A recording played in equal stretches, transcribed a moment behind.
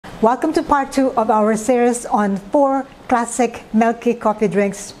Welcome to part 2 of our series on 4 classic milky coffee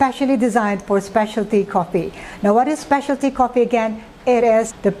drinks specially designed for specialty coffee. Now, what is specialty coffee again? It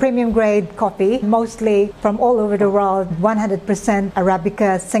is the premium grade coffee, mostly from all over the world, 100%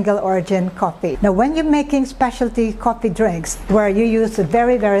 Arabica single origin coffee. Now, when you're making specialty coffee drinks where you use a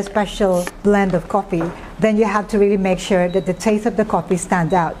very, very special blend of coffee, then you have to really make sure that the taste of the coffee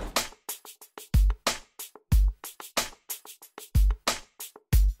stands out.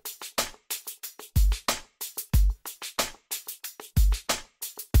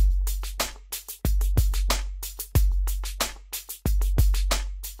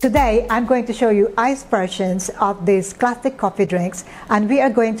 Today, I'm going to show you iced versions of these classic coffee drinks, and we are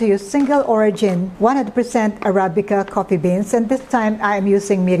going to use single origin 100% Arabica coffee beans, and this time I am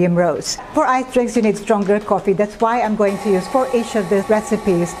using medium roast. For iced drinks, you need stronger coffee. That's why I'm going to use for each of these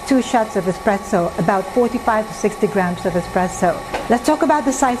recipes 2 shots of espresso, about 45 to 60 grams of espresso. Let's talk about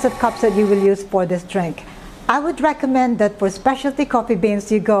the size of cups that you will use for this drink. I would recommend that for specialty coffee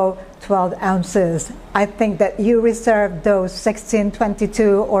beans, you go 12 ounces. I think that you reserve those 16,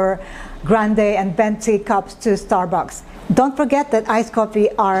 22 or grande and venti cups to Starbucks. Don't forget that iced coffee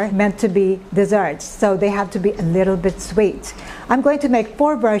are meant to be desserts, so they have to be a little bit sweet. I'm going to make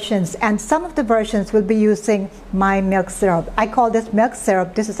 4 versions, and some of the versions will be using my milk syrup. I call this milk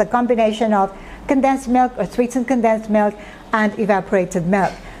syrup. This is a combination of condensed milk or sweetened condensed milk and evaporated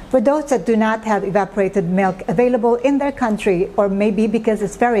milk. For those that do not have evaporated milk available in their country, or maybe because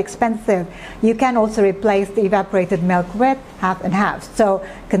it's very expensive, you can also replace the evaporated milk with half and half. So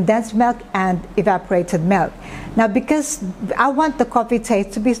condensed milk and evaporated milk. Now, because I want the coffee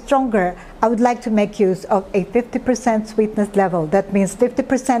taste to be stronger, I would like to make use of a 50% sweetness level. That means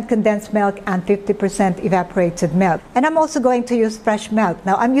 50% condensed milk and 50% evaporated milk. And I'm also going to use fresh milk.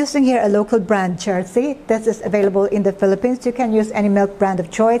 Now, I'm using here a local brand, Jersey. This is available in the Philippines. You can use any milk brand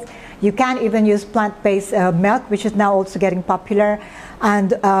of choice. You can even use plant-based milk, which is now also getting popular.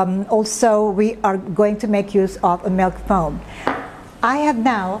 And also, we are going to make use of a milk foam. I have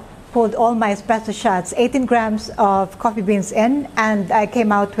now pulled all my espresso shots, 18 grams of coffee beans in, and I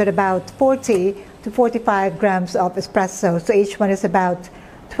came out with about 40 to 45 grams of espresso. So each one is about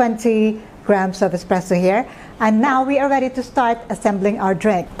 20 grams of espresso here. And now we are ready to start assembling our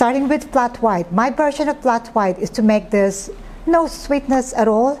drink. Starting with flat white. My version of flat white is to make this no sweetness at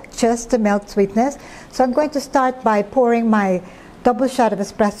all, just the milk sweetness. So I'm going to start by pouring my double shot of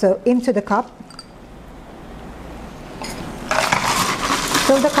espresso into the cup.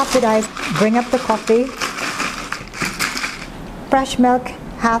 Fill the cup with ice, bring up the coffee. Fresh milk,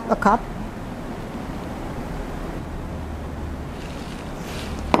 half a cup.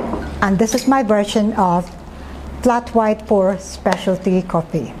 And this is my version of flat white for specialty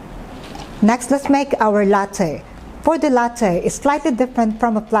coffee. Next, let's make our latte. For the latte, it's slightly different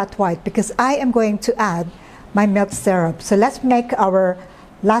from a flat white because I am going to add my milk syrup. So let's make our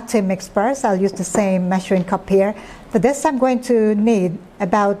latte mix first. I'll use the same measuring cup here. For this, I'm going to need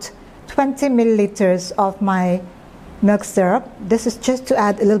about 20 milliliters of my milk syrup. This is just to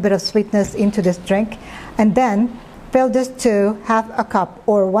add a little bit of sweetness into this drink. And then fill this to half a cup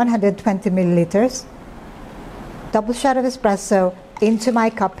or 120 milliliters. Double shot of espresso into my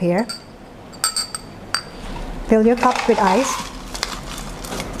cup here. Fill your cup with ice.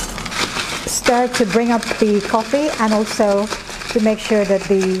 Stir to bring up the coffee and also to make sure that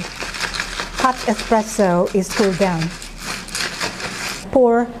the hot espresso is cooled down.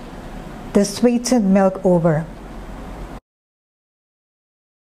 Pour the sweetened milk over.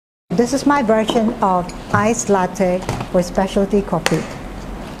 This is my version of iced latte for specialty coffee.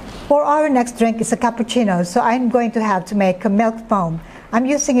 For our next drink is a cappuccino, so I'm going to have to make a milk foam. I'm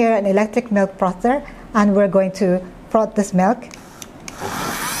using here an electric milk frother, and we're going to froth this milk.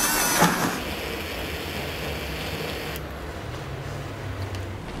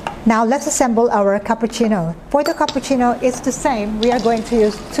 Now let's assemble our cappuccino. For the cappuccino, it's the same. We are going to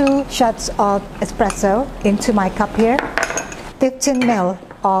use 2 shots of espresso into my cup here, 15 ml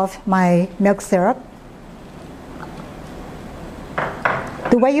of my milk syrup.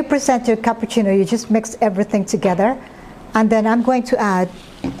 The way you present your cappuccino, you just mix everything together. And then I'm going to add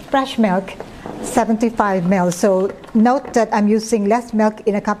fresh milk, 75 ml. So note that I'm using less milk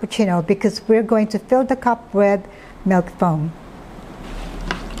in a cappuccino because we're going to fill the cup with milk foam.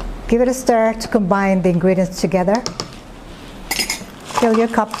 Give it a stir to combine the ingredients together. Fill your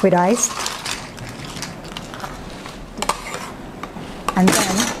cup with ice. And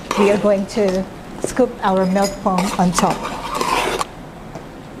then we are going to scoop our milk foam on top.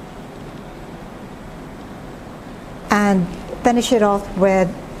 And finish it off with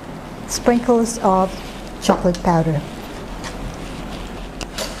sprinkles of chocolate powder.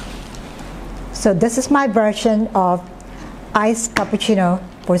 So this is my version of iced cappuccino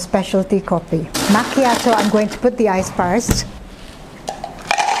for specialty coffee. Macchiato, I'm going to put the ice first.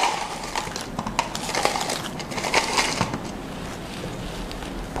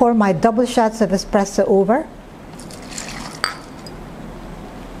 Pour my double shots of espresso over.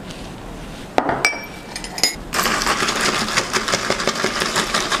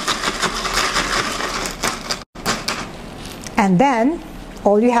 And then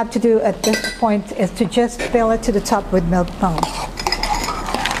all you have to do at this point is to just fill it to the top with milk foam.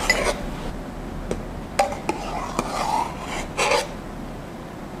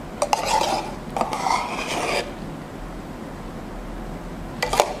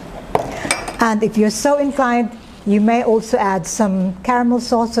 And if you're so inclined, you may also add some caramel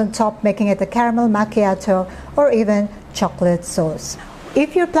sauce on top, making it a caramel macchiato or even chocolate sauce.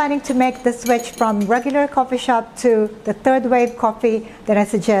 If you're planning to make the switch from regular coffee shop to the third wave coffee, then I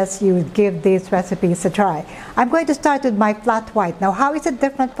suggest you give these recipes a try. I'm going to start with my flat white. Now, how is it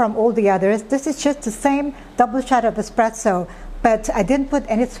different from all the others? This is just the same double shot of espresso, but I didn't put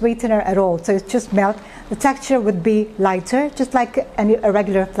any sweetener at all, so it's just milk. The texture would be lighter, just like a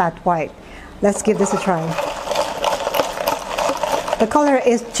regular flat white. Let's give this a try. The color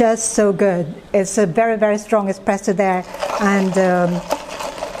is just so good. It's a very, very strong espresso there, and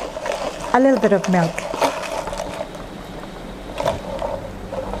a little bit of milk.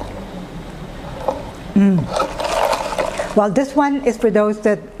 Well, this one is for those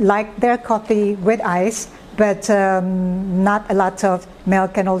that like their coffee with ice, but not a lot of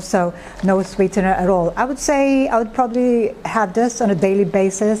milk and also no sweetener at all. I would say I would probably have this on a daily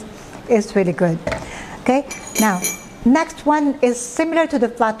basis. It's really good. Okay, now next one is similar to the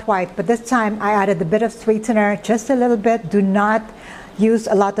flat white, but this time I added a bit of sweetener, just a little bit. Do not use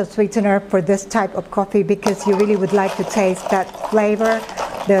a lot of sweetener for this type of coffee because you really would like to taste that flavor.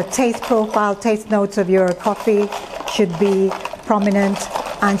 The taste profile, taste notes of your coffee should be prominent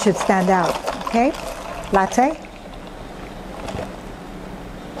and should stand out. Okay, latte.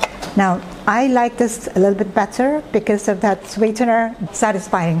 Now I like this a little bit better because of that sweetener,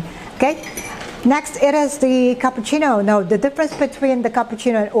 satisfying. Okay, next it is the cappuccino. Now the difference between the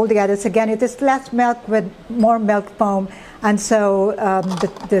cappuccino and all the others, again, it is less milk with more milk foam, and so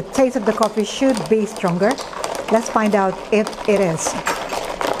the taste of the coffee should be stronger. Let's find out if it is.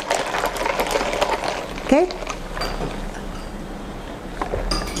 Okay.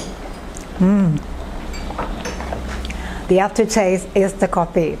 The aftertaste is the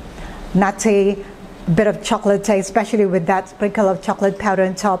coffee. Nutty, bit of chocolate taste, especially with that sprinkle of chocolate powder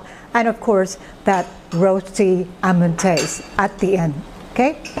on top, and of course that roasty almond taste at the end.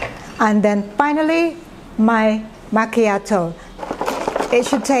 Okay, and then finally my macchiato. It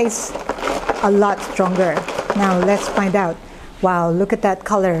should taste a lot stronger. Now let's find out. Wow, look at that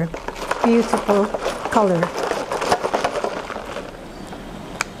color, beautiful color.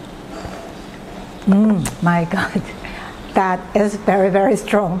 My God, that is very, very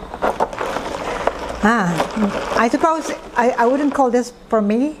strong. I suppose I wouldn't call this for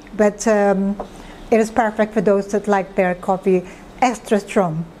me, but it is perfect for those that like their coffee extra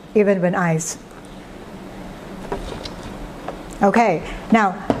strong, even when ice. Okay,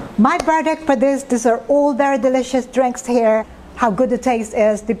 now my verdict for this, these are all very delicious drinks here. How good the taste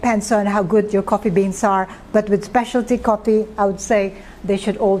is depends on how good your coffee beans are, but with specialty coffee, I would say they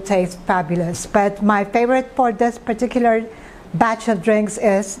should all taste fabulous. But my favorite for this particular batch of drinks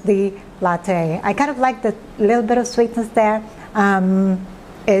is the latte. I kind of like the little bit of sweetness there.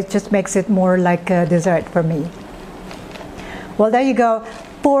 It just makes it more like a dessert for me. Well, there you go.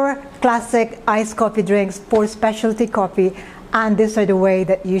 4 classic iced coffee drinks, 4 specialty coffee, and these are the way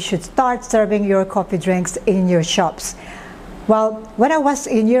that you should start serving your coffee drinks in your shops. Well, when I was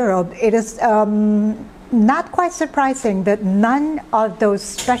in Europe, it is not quite surprising that none of those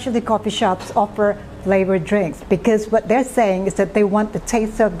specialty coffee shops offer flavored drinks, because what they're saying is that they want the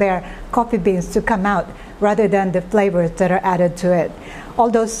taste of their coffee beans to come out rather than the flavors that are added to it.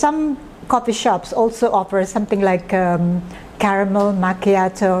 Although some coffee shops also offer something like caramel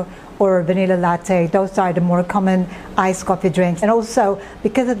macchiato or vanilla latte. Those are the more common iced coffee drinks. And also,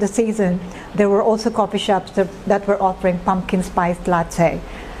 because of the season, there were also coffee shops that were offering pumpkin spice latte.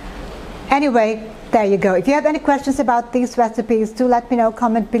 Anyway, there you go. If you have any questions about these recipes, do let me know,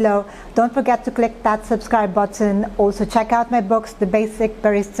 comment below. Don't forget to click that subscribe button. Also check out my books, The Basic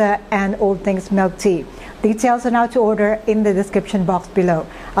Barista and All Things Milk Tea. Details on how to order in the description box below.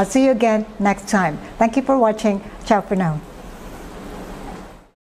 I'll see you again next time. Thank you for watching. Ciao for now.